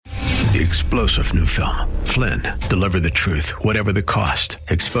The explosive new film, Flynn, deliver the truth, whatever the cost.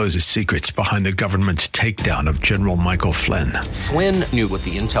 Exposes secrets behind the government's takedown of General Michael Flynn. Flynn knew what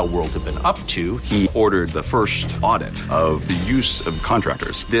the intel world had been up to. He ordered the first audit of the use of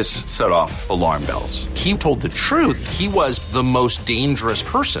contractors. This set off alarm bells. He told the truth. He was the most dangerous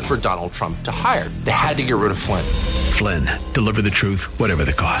person for Donald Trump to hire. They had to get rid of Flynn. Flynn, deliver the truth, whatever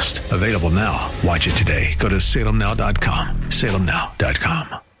the cost. Available now. Watch it today. Go to salemnow.com.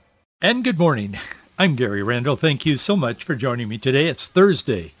 salemnow.com. And good morning. I'm Gary Randall. Thank you so much for joining me today. It's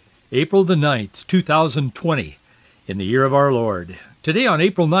Thursday, April the 9th, 2020, in the year of our Lord. Today on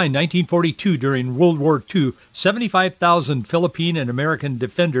April 9, 1942, during World War II, 75,000 Philippine and American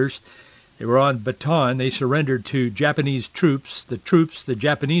defenders, they were on Bataan. They surrendered to Japanese troops. The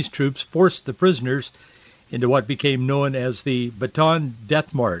Japanese troops, forced the prisoners into what became known as the Bataan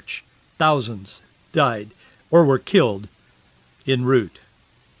Death March. Thousands died or were killed en route.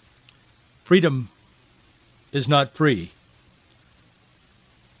 Freedom is not free.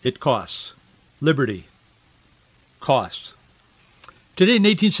 It costs. Liberty costs. Today in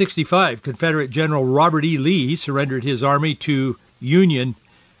 1865, Confederate General Robert E. Lee surrendered his army to Union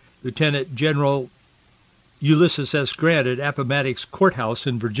Lieutenant General Ulysses S. Grant at Appomattox Courthouse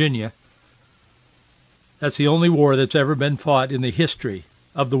in Virginia. That's the only war that's ever been fought in the history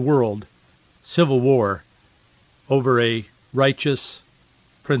of the world, Civil War, over a righteous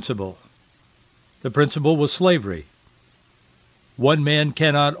principle. The principle was slavery. One man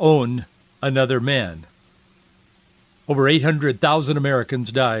cannot own another man. Over 800,000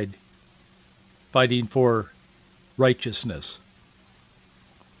 Americans died fighting for righteousness.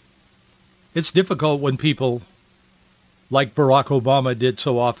 It's difficult when people, like Barack Obama did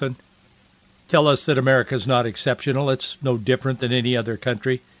so often, tell us that America is not exceptional. It's no different than any other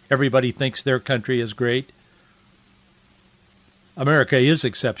country. Everybody thinks their country is great. America is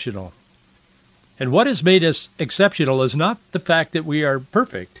exceptional. And what has made us exceptional is not the fact that we are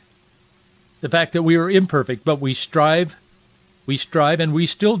perfect, the fact that we are imperfect, but we strive, and we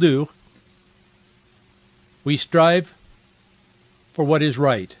still do. We strive for what is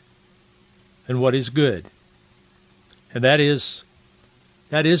right and what is good. And that is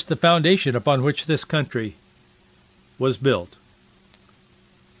the foundation upon which this country was built.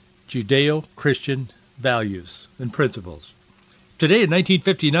 Judeo-Christian values and principles. Today in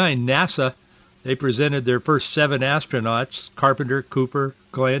 1959, NASA, they presented their first 7 astronauts, Carpenter, Cooper,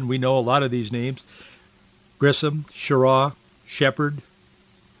 Glenn, we know a lot of these names, Grissom, Schirra, Shepard,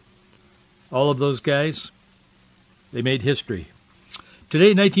 all of those guys, they made history.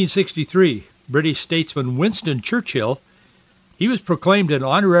 Today in 1963, British statesman Winston Churchill, he was proclaimed an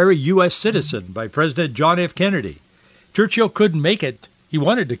honorary U.S. citizen by President John F. Kennedy. Churchill couldn't make it. He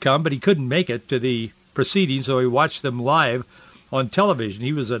wanted to come, but he couldn't make it to the proceedings, so he watched them live on television.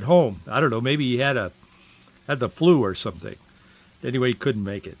 He was at home. I don't know, maybe he had the flu or something. Anyway, he couldn't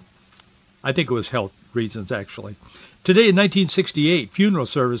make it. I think it was health reasons, actually. Today in 1968, funeral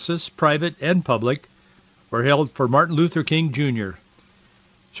services, private and public, were held for Martin Luther King Jr.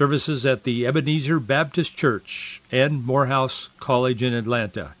 Services at the Ebenezer Baptist Church and Morehouse College in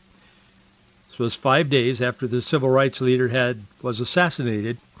Atlanta. This was 5 days after the civil rights leader was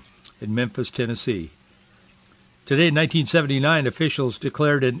assassinated in Memphis, Tennessee. Today in 1979, officials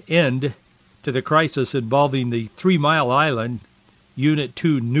declared an end to the crisis involving the 3 Mile Island Unit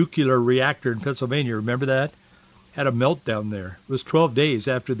 2 nuclear reactor in Pennsylvania. Remember that? Had a meltdown there. It was 12 days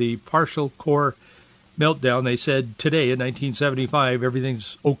after the partial core meltdown. They said today in 1975,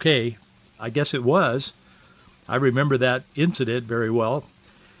 everything's okay. I guess it was. I remember that incident very well.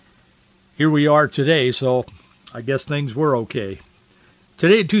 Here we are today, so I guess things were okay.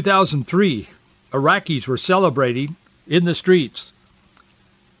 Today in 2003, Iraqis were celebrating in the streets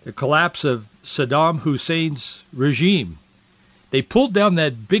the collapse of Saddam Hussein's regime. They pulled down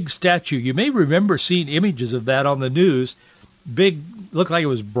that big statue. You may remember seeing images of that on the news. Big, looked like it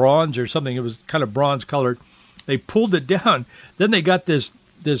was bronze or something. It was kind of bronze colored. They pulled it down. Then they got this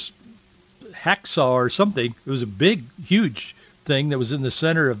hacksaw or something. It was a big, huge thing that was in the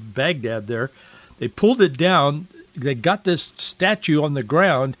center of Baghdad there. They pulled it down. They got this statue on the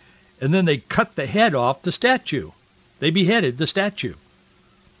ground, and then they cut the head off the statue. They beheaded the statue.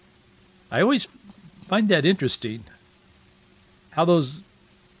 I always find that interesting, how those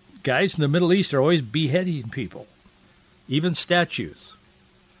guys in the Middle East are always beheading people, even statues.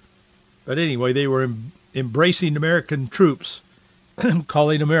 But anyway, they were embracing American troops,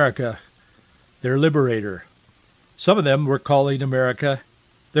 calling America their liberator. Some of them were calling America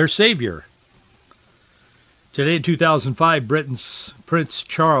their savior. Today in 2005, Britain's Prince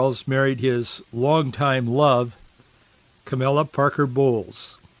Charles married his longtime love, Camilla Parker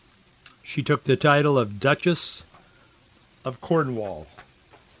Bowles. She took the title of Duchess of Cornwall.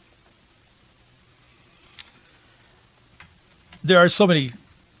 There are so many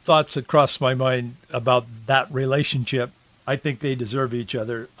thoughts that cross my mind about that relationship. I think they deserve each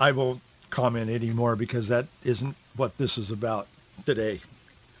other. I won't comment anymore because that isn't what this is about today.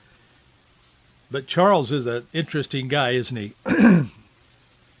 But Charles is an interesting guy, isn't he?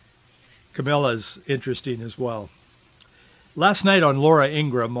 Camilla's interesting as well. Last night on Laura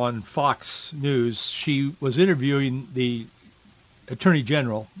Ingraham on Fox News, she was interviewing the Attorney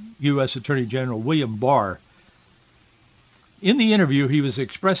General, U.S. Attorney General William Barr. In the interview, he was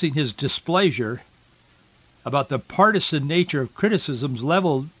expressing his displeasure about the partisan nature of criticisms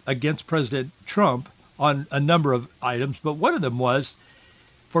leveled against President Trump on a number of items, but one of them was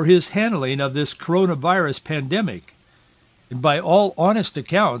for his handling of this coronavirus pandemic. And by all honest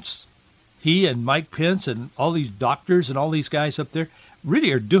accounts, he and Mike Pence and all these doctors and all these guys up there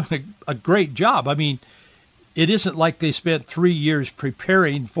really are doing a great job. I mean, it isn't like they spent 3 years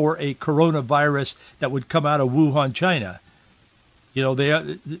preparing for a coronavirus that would come out of Wuhan, China. You know,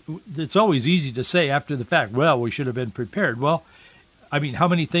 it's always easy to say after the fact, well, we should have been prepared. Well, I mean, how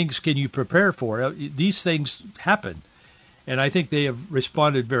many things can you prepare for? These things happen. And I think they have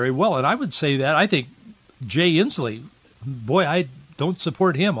responded very well. And I would say that I think Jay Inslee, boy, I don't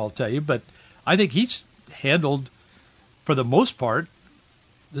support him, I'll tell you, but I think he's handled, for the most part,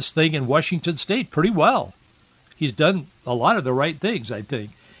 this thing in Washington State pretty well. He's done a lot of the right things, I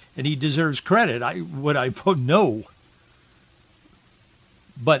think, and he deserves credit. Would I vote no?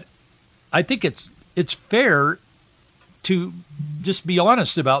 But I think it's fair to just be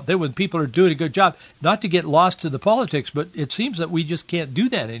honest about that when people are doing a good job, not to get lost to the politics, but it seems that we just can't do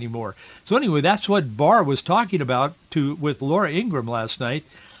that anymore. So anyway, that's what Barr was talking about with Laura Ingraham last night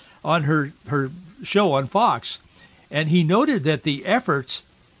on her show on Fox. And he noted that the efforts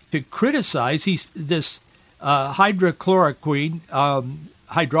to criticize this hydroxychloroquine,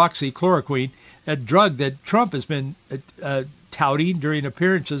 a drug that Trump has been touting during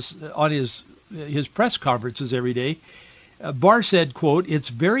appearances on his press conferences every day. Barr said, quote, "It's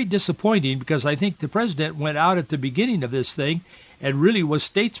very disappointing because I think the president went out at the beginning of this thing and really was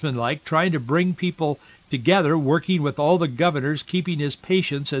statesmanlike, trying to bring people together, working with all the governors, keeping his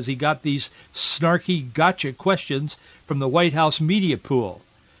patience as he got these snarky gotcha questions from the White House media pool."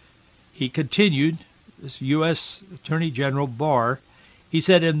 He continued, this U.S. Attorney General Barr, he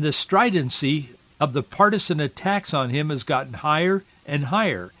said, "And the stridency of the partisan attacks on him has gotten higher and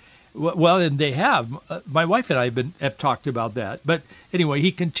higher." Well, and they have. My wife and I have talked about that. But anyway,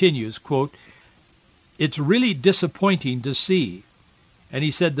 he continues, quote, "It's really disappointing to see." And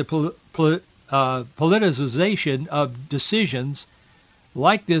he said the politicization of decisions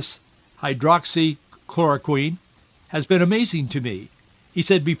like this hydroxychloroquine has been amazing to me. He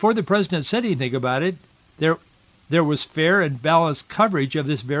said before the president said anything about it, there was fair and balanced coverage of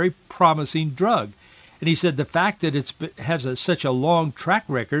this very promising drug. And he said the fact that it has such a long track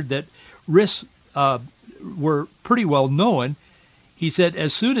record that risks were pretty well known. He said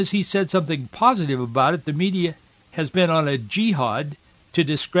as soon as he said something positive about it, the media has been on a jihad to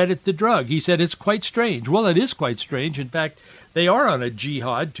discredit the drug. He said it's quite strange. Well, it is quite strange. In fact, they are on a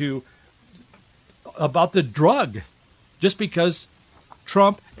jihad about the drug just because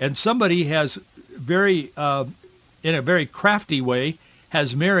Trump and somebody has in a very crafty way,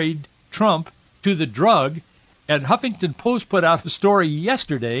 has married Trump to the drug. And Huffington Post put out a story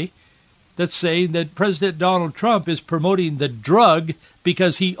yesterday that's saying that President Donald Trump is promoting the drug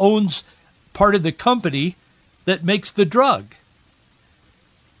because he owns part of the company that makes the drug.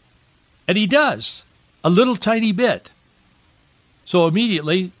 And he does, a little tiny bit. So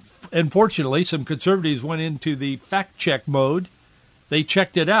immediately, unfortunately, some conservatives went into the fact check mode. They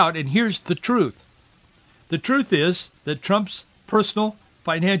checked it out, and here's the truth. The truth is that Trump's personal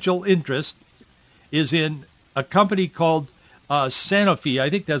financial interest is in a company called Sanofi. I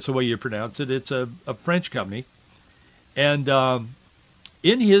think that's the way you pronounce it. It's a French company. And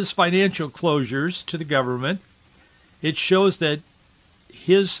in his financial closures to the government, it shows that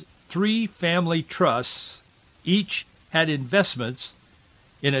his 3 family trusts each had investments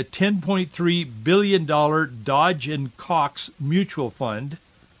in a $10.3 billion Dodge & Cox mutual fund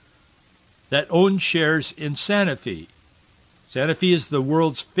that owns shares in Sanofi. Sanofi is the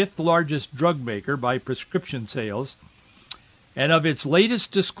world's 5th largest drug maker by prescription sales. And of its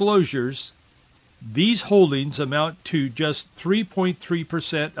latest disclosures, these holdings amount to just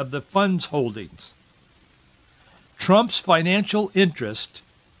 3.3% of the fund's holdings. Trump's financial interest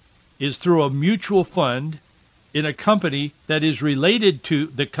is through a mutual fund in a company that is related to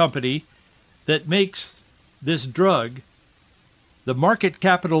the company that makes this drug The market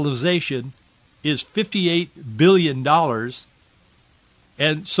capitalization is $58 billion.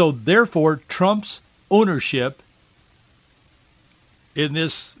 And so therefore, Trump's ownership in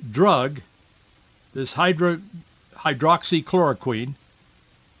this drug, this hydroxychloroquine,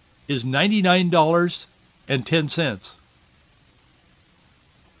 is $99.10.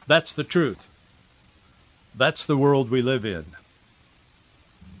 That's the truth. That's the world we live in.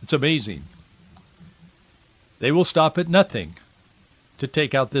 It's amazing. They will stop at nothing to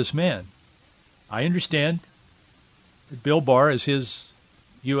take out this man. I understand that Bill Barr is his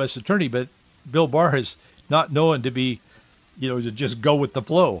U.S. attorney, but Bill Barr is not known to be, to just go with the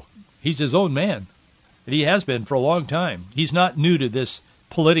flow. He's his own man, and he has been for a long time. He's not new to this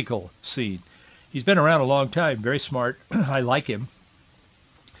political scene. He's been around a long time, very smart. I like him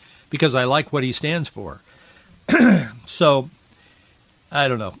because I like what he stands for. So, I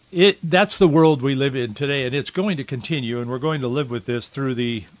don't know. That's the world we live in today, and it's going to continue, and we're going to live with this through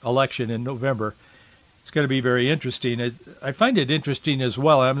the election in November. It's going to be very interesting. I find it interesting as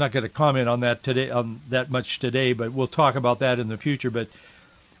well. I'm not going to comment on that today, that much today, but we'll talk about that in the future. But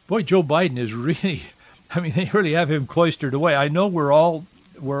boy, Joe Biden is really, they really have him cloistered away. I know we're all,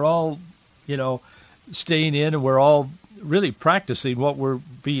 staying in, and we're all really practicing what we're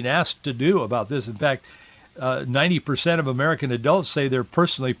being asked to do about this. In fact, 90% of American adults say they're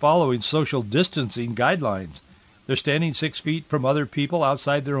personally following social distancing guidelines. They're standing 6 feet from other people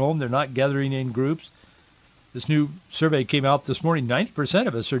outside their home. They're not gathering in groups. This new survey came out this morning. 90%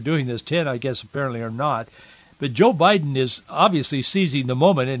 of us are doing this. 10, I guess, apparently are not. But Joe Biden is obviously seizing the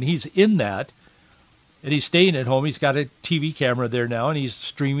moment, and he's in that. And he's staying at home. He's got a TV camera there now, and he's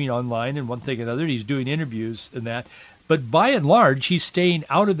streaming online and one thing and another. He's doing interviews and that. But by and large, he's staying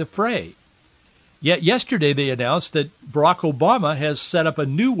out of the fray. Yet yesterday they announced that Barack Obama has set up a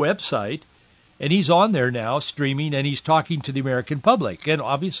new website, and he's on there now streaming, and he's talking to the American public. And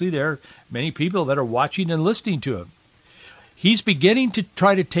obviously there are many people that are watching and listening to him. He's beginning to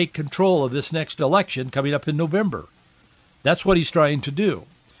try to take control of this next election coming up in November. That's what he's trying to do.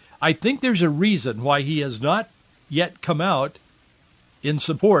 I think there's a reason why he has not yet come out in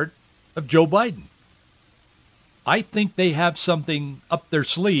support of Joe Biden. I think they have something up their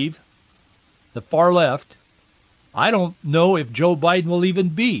sleeve, the far left. I don't know if Joe Biden will even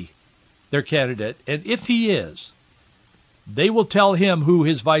be their candidate. And if he is, they will tell him who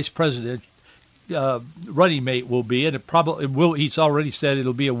his vice president running mate will be. And it probably will. He's already said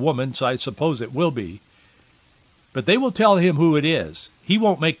it'll be a woman, so I suppose it will be. But they will tell him who it is. He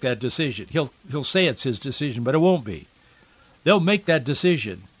won't make that decision. He'll say it's his decision, but it won't be. They'll make that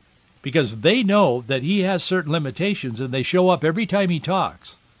decision because they know that he has certain limitations, and they show up every time he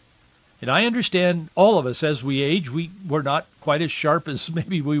talks. And I understand all of us as we age, we're not quite as sharp as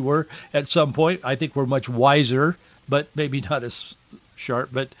maybe we were at some point. I think we're much wiser, but maybe not as sharp.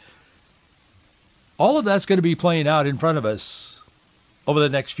 But all of that's going to be playing out in front of us over the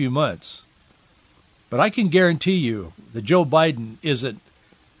next few months. But I can guarantee you that Joe Biden isn't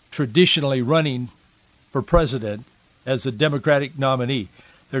traditionally running for president as a Democratic nominee.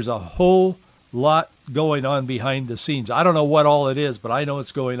 There's a whole lot going on behind the scenes. I don't know what all it is, but I know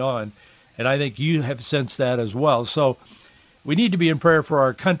it's going on. And I think you have sensed that as well. So we need to be in prayer for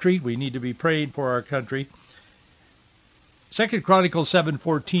our country. We need to be praying for our country. 2 Chronicles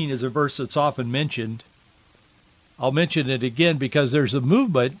 7:14 is a verse that's often mentioned. I'll mention it again because there's a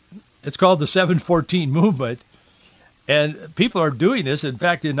movement. It's called the 714 movement. And people are doing this. In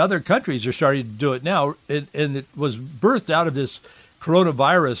fact, in other countries are starting to do it now. And it was birthed out of this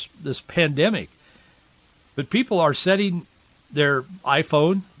coronavirus, this pandemic. But people are setting their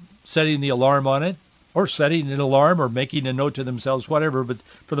iPhone, setting the alarm on it, or setting an alarm or making a note to themselves, whatever. But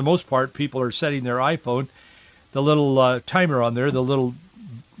for the most part, people are setting their iPhone, the little timer on there, the little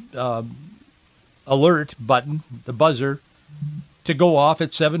alert button, the buzzer, to go off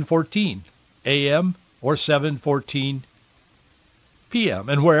at 7:14 a.m. or 7:14 p.m.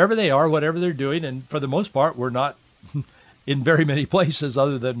 And wherever they are, whatever they're doing, and for the most part, we're not in very many places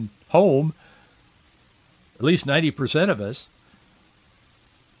other than home, at least 90% of us.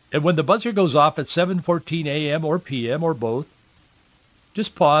 And when the buzzer goes off at 7:14 a.m. or p.m. or both,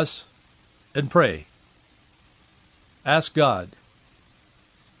 just pause and pray. Ask God,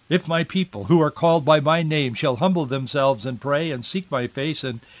 if my people who are called by my name shall humble themselves and pray and seek my face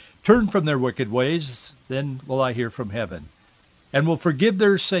and turn from their wicked ways, then will I hear from heaven and will forgive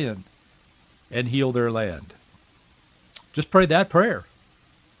their sin and heal their land. Just pray that prayer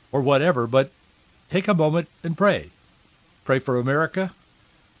or whatever, but take a moment and pray. Pray for America.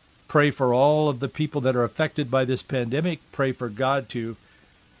 Pray for all of the people that are affected by this pandemic. Pray for God to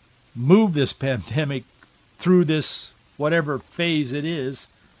move this pandemic through this whatever phase it is,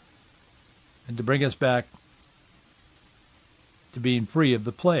 and to bring us back to being free of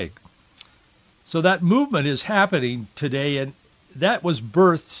the plague. So that movement is happening today, and that was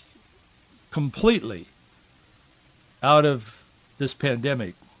birthed completely out of this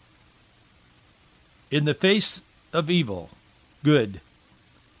pandemic. In the face of evil, good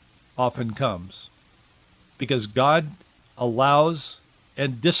often comes, because God allows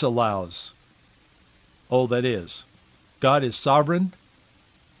and disallows all that is. God is sovereign.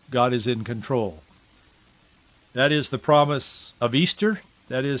 God is in control. That is the promise of Easter.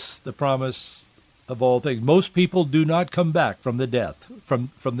 That is the promise of all things. Most people do not come back from the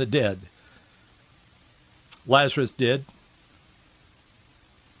dead. Lazarus did.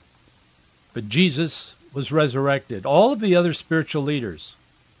 But Jesus was resurrected. All of the other spiritual leaders,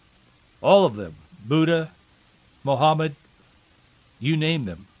 all of them, Buddha, Muhammad, you name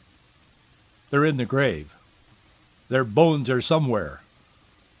them, they're in the grave. Their bones are somewhere.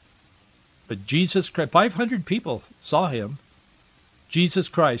 But Jesus Christ, 500 people saw him. Jesus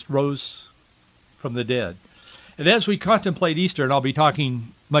Christ rose from the dead. And as we contemplate Easter, and I'll be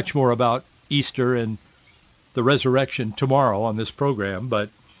talking much more about Easter and the resurrection tomorrow on this program, but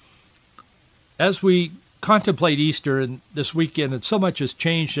as we contemplate Easter and this weekend, and so much has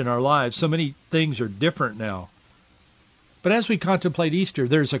changed in our lives, so many things are different now. But as we contemplate Easter,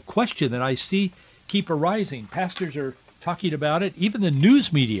 there's a question that I see keep arising. Pastors are talking about it. Even the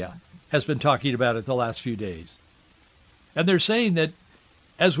news media has been talking about it the last few days. And they're saying that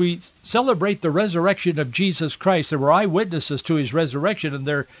as we celebrate the resurrection of Jesus Christ, there were eyewitnesses to his resurrection, and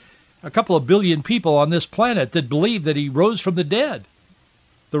there are a couple of billion people on this planet that believe that he rose from the dead.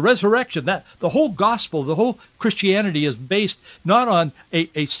 The resurrection, that the whole gospel, the whole Christianity is based not on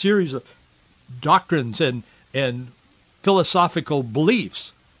a series of doctrines and philosophical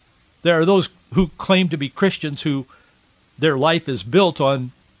beliefs. There are those who claim to be Christians who their life is built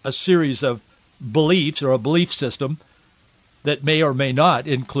on a series of beliefs or a belief system that may or may not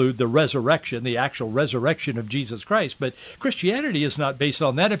include the resurrection, the actual resurrection of Jesus Christ. But Christianity is not based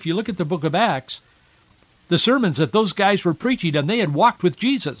on that. If you look at the book of Acts, the sermons that those guys were preaching, and they had walked with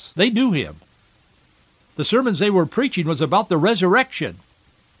Jesus. They knew him. The sermons they were preaching was about the resurrection.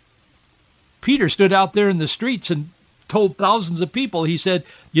 Peter stood out there in the streets and told thousands of people, he said,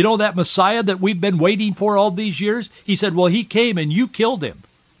 you know that Messiah that we've been waiting for all these years? He said, well, he came and you killed him.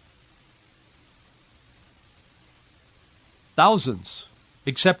 Thousands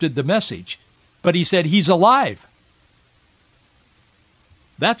accepted the message, but he said he's alive.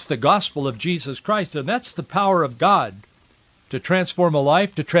 That's the gospel of Jesus Christ, and that's the power of God to transform a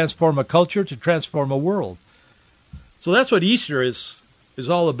life, to transform a culture, to transform a world. So that's what Easter is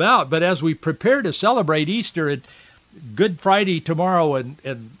all about. But as we prepare to celebrate Easter and Good Friday tomorrow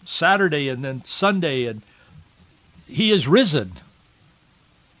and Saturday and then Sunday, and he is risen,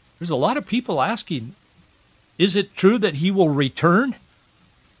 there's a lot of people asking, is it true that he will return?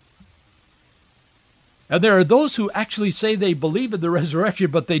 And there are those who actually say they believe in the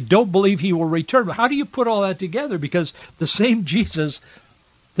resurrection, but they don't believe he will return. How do you put all that together? Because the same Jesus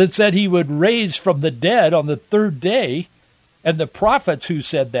that said he would raise from the dead on the third day, and the prophets who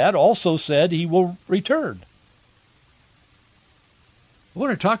said that also said he will return. I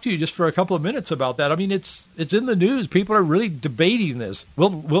want to talk to you just for a couple of minutes about that. I mean, it's in the news. People are really debating this.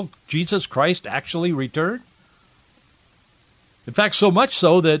 Will Jesus Christ actually return? In fact, so much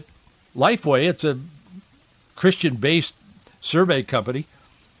so that Lifeway, it's a Christian-based survey company,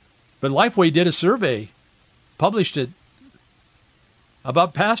 but Lifeway did a survey, published it,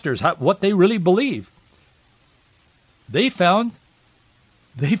 about pastors, what they really believe. They found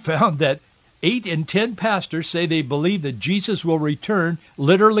that 8 in 10 pastors say they believe that Jesus will return,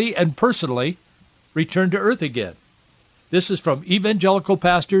 literally and personally, return to earth again. This is from evangelical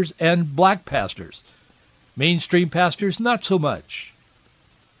pastors and black pastors. Mainstream pastors, not so much.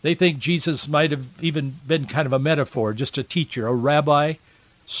 They think Jesus might have even been kind of a metaphor, just a teacher, a rabbi,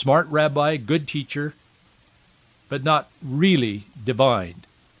 smart rabbi, good teacher, but not really divine.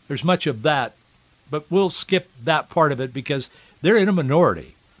 There's much of that, but we'll skip that part of it because they're in a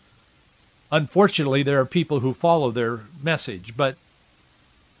minority. Unfortunately, there are people who follow their message, but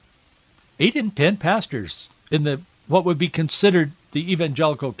 8 in 10 pastors in the what would be considered the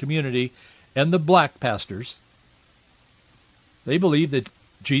evangelical community and the black pastors, they believe that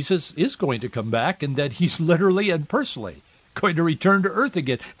Jesus is going to come back and that he's literally and personally going to return to earth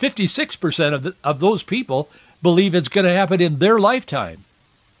again. 56% of those people believe it's going to happen in their lifetime.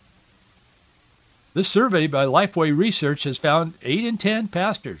 This survey by Lifeway Research has found 8 in 10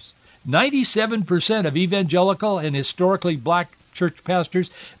 pastors, 97% of evangelical and historically black church pastors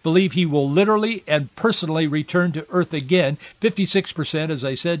believe he will literally and personally return to earth again. 56%, as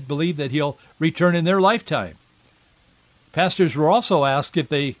I said, believe that he'll return in their lifetime. Pastors were also asked if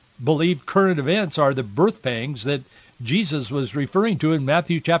they believe current events are the birth pangs that Jesus was referring to in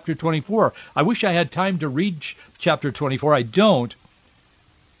Matthew chapter 24. I wish I had time to read chapter 24. I don't.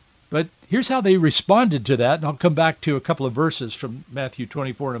 But here's how they responded to that, and I'll come back to a couple of verses from Matthew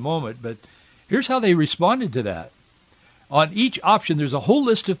 24 in a moment, but here's how they responded to that. On each option, there's a whole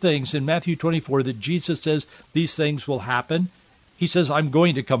list of things in Matthew 24 that Jesus says these things will happen. He says, I'm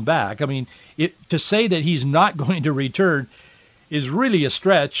going to come back. I mean, to say that he's not going to return is really a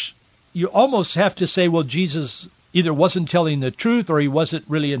stretch. You almost have to say, well, Jesus either wasn't telling the truth or he wasn't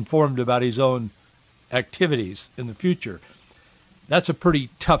really informed about his own activities in the future. That's a pretty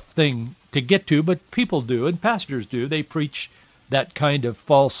tough thing to get to, but people do, and pastors do. They preach that kind of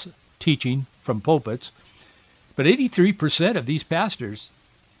false teaching from pulpits. But 83% of these pastors,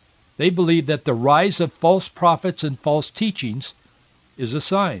 they believe that the rise of false prophets and false teachings is a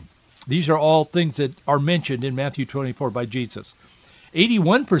sign. These are all things that are mentioned in Matthew 24 by Jesus.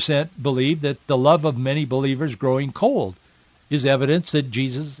 81% believe that the love of many believers growing cold is evidence that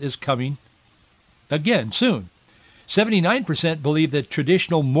Jesus is coming again soon. 79% believe that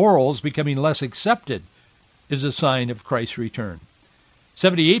traditional morals becoming less accepted is a sign of Christ's return.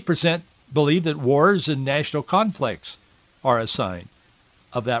 78% believe that wars and national conflicts are a sign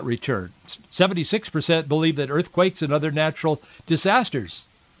of that return. 76% believe that earthquakes and other natural disasters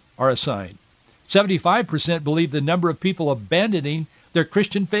are a sign. 75% believe the number of people abandoning their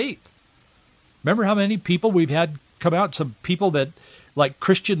Christian faith. Remember how many people we've had come out, some people that, like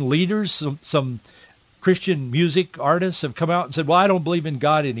Christian leaders, some Christian music artists have come out and said, well, I don't believe in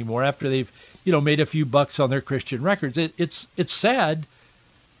God anymore after they've, made a few bucks on their Christian records. It's sad,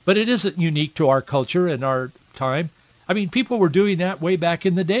 but it isn't unique to our culture and our time. I mean, people were doing that way back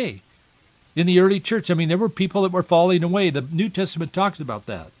in the day, in the early church. I mean, there were people that were falling away. The New Testament talks about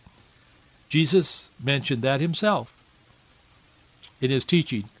that. Jesus mentioned that himself in his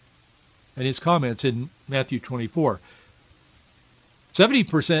teaching and his comments in Matthew 24.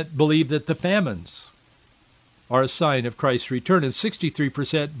 70% believe that the famines are a sign of Christ's return, and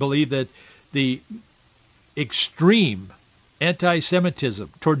 63% believe that the extreme anti-Semitism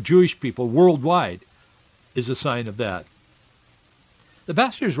toward Jewish people worldwide is a sign of that. The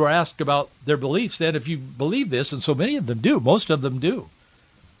pastors were asked about their beliefs, and if you believe this, and so many of them do, most of them do,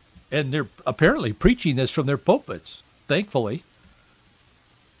 and they're apparently preaching this from their pulpits, thankfully.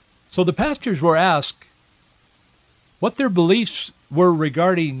 So the pastors were asked what their beliefs were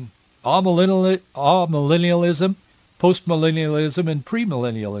regarding amillennialism, postmillennialism, and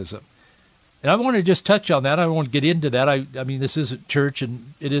premillennialism. And I want to just touch on that. I won't get into that. I mean, this isn't church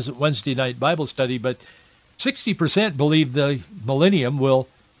and it isn't Wednesday night Bible study, but 60% believe the millennium will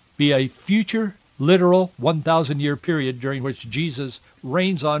be a future, literal 1,000-year period during which Jesus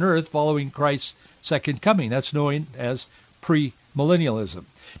reigns on earth following Christ's second coming. That's known as premillennialism.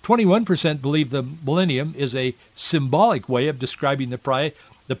 21% believe the millennium is a symbolic way of describing the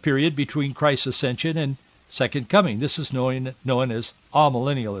period between Christ's ascension and second coming. This is known as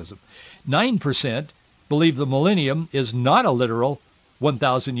amillennialism. 9% believe the millennium is not a literal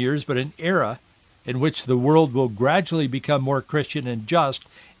 1,000 years, but an era in which the world will gradually become more Christian and just,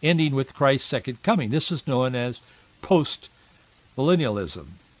 ending with Christ's second coming. This is known as post-millennialism.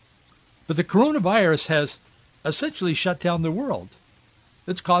 But the coronavirus has essentially shut down the world.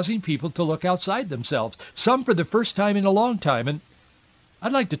 It's causing people to look outside themselves, some for the first time in a long time. And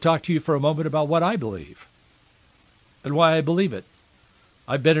I'd like to talk to you for a moment about what I believe and why I believe it.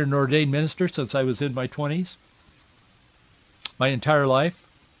 I've been an ordained minister since I was in my 20s. My entire life,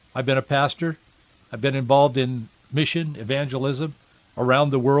 I've been a pastor. I've been involved in mission, evangelism around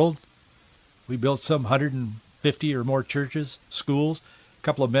the world. We built some 150 or more churches, schools, a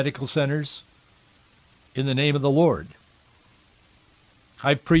couple of medical centers in the name of the Lord.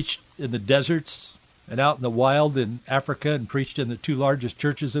 I've preached in the deserts and out in the wild in Africa and preached in the two largest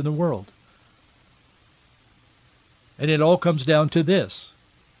churches in the world. And it all comes down to this.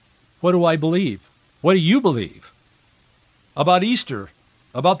 What do I believe? What do you believe about Easter,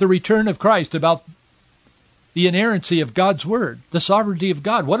 about the return of Christ, about the inerrancy of God's Word, the sovereignty of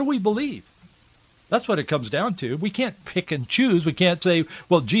God? What do we believe? That's what it comes down to. We can't pick and choose. We can't say,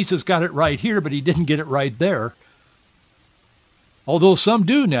 well, Jesus got it right here, but he didn't get it right there. Although some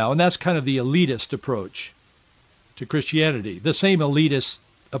do now, and that's kind of the elitist approach to Christianity, the same elitist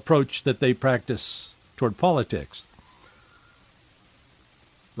approach that they practice toward politics.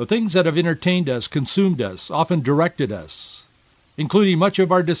 The things that have entertained us, consumed us, often directed us, including much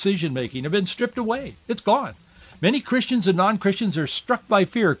of our decision-making, have been stripped away. It's gone. Many Christians and non-Christians are struck by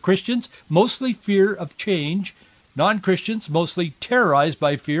fear. Christians, mostly fear of change. Non-Christians, mostly terrorized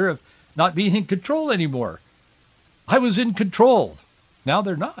by fear of not being in control anymore. I was in control. Now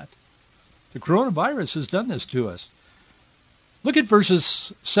they're not. The coronavirus has done this to us. Look at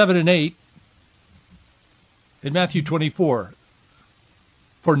verses 7 and 8 in Matthew 24.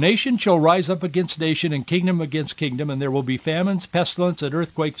 For nation shall rise up against nation, and kingdom against kingdom, and there will be famines, pestilence, and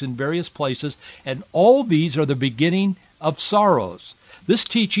earthquakes in various places, and all these are the beginning of sorrows. This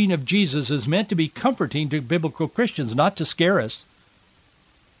teaching of Jesus is meant to be comforting to biblical Christians, not to scare us.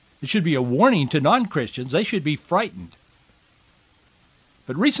 It should be a warning to non-Christians. They should be frightened.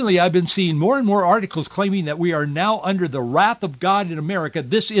 But recently I've been seeing more and more articles claiming that we are now under the wrath of God in America.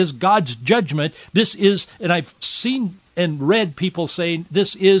 This is God's judgment. This is, and I've seen and read people saying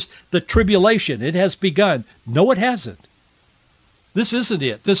this is the tribulation. It has begun. No, it hasn't. This isn't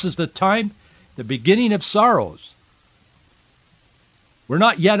it. This is the time, the beginning of sorrows. We're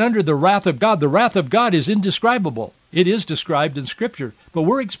not yet under the wrath of God. The wrath of God is indescribable. It is described in Scripture. But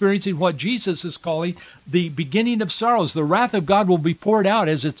we're experiencing what Jesus is calling the beginning of sorrows. The wrath of God will be poured out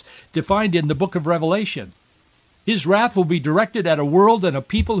as it's defined in the book of Revelation. His wrath will be directed at a world and a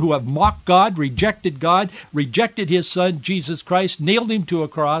people who have mocked God, rejected His Son, Jesus Christ, nailed him to a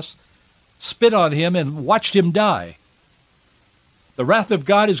cross, spit on him, and watched him die. The wrath of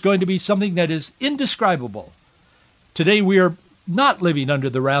God is going to be something that is indescribable. Today we are not living under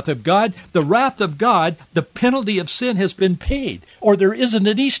the wrath of God. The wrath of God, the penalty of sin has been paid, or there isn't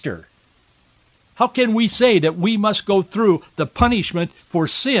an Easter. How can we say that we must go through the punishment for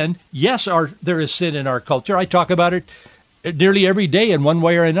sin? Yes, there is sin in our culture. I talk about it nearly every day in one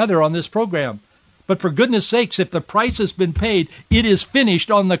way or another on this program. But for goodness sakes, if the price has been paid, it is finished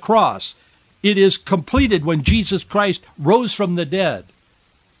on the cross. It is completed when Jesus Christ rose from the dead.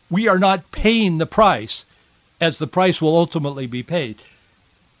 We are not paying the price, as the price will ultimately be paid.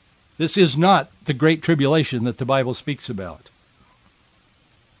 This is not the great tribulation that the Bible speaks about.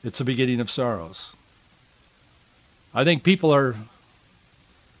 It's the beginning of sorrows. I think their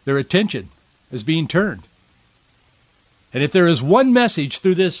attention is being turned. And if there is one message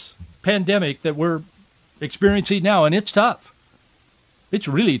through this pandemic that we're experiencing now, and it's tough, it's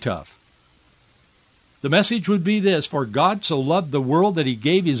really tough. The message would be this: for God so loved the world that he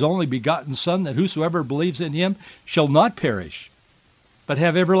gave his only begotten Son, that whosoever believes in him shall not perish, but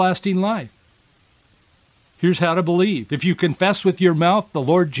have everlasting life. Here's how to believe. If you confess with your mouth the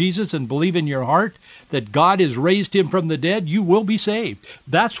Lord Jesus and believe in your heart that God has raised him from the dead, you will be saved.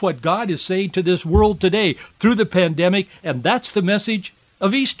 That's what God is saying to this world today through the pandemic, and that's the message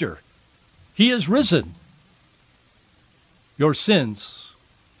of Easter. He is risen. Your sins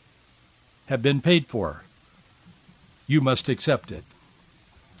have been paid for. You must accept it.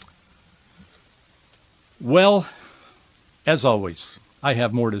 Well, as always, I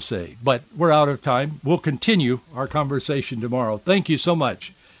have more to say, but we're out of time. We'll continue our conversation tomorrow. Thank you so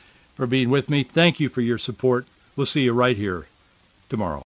much for being with me. Thank you for your support. We'll see you right here tomorrow.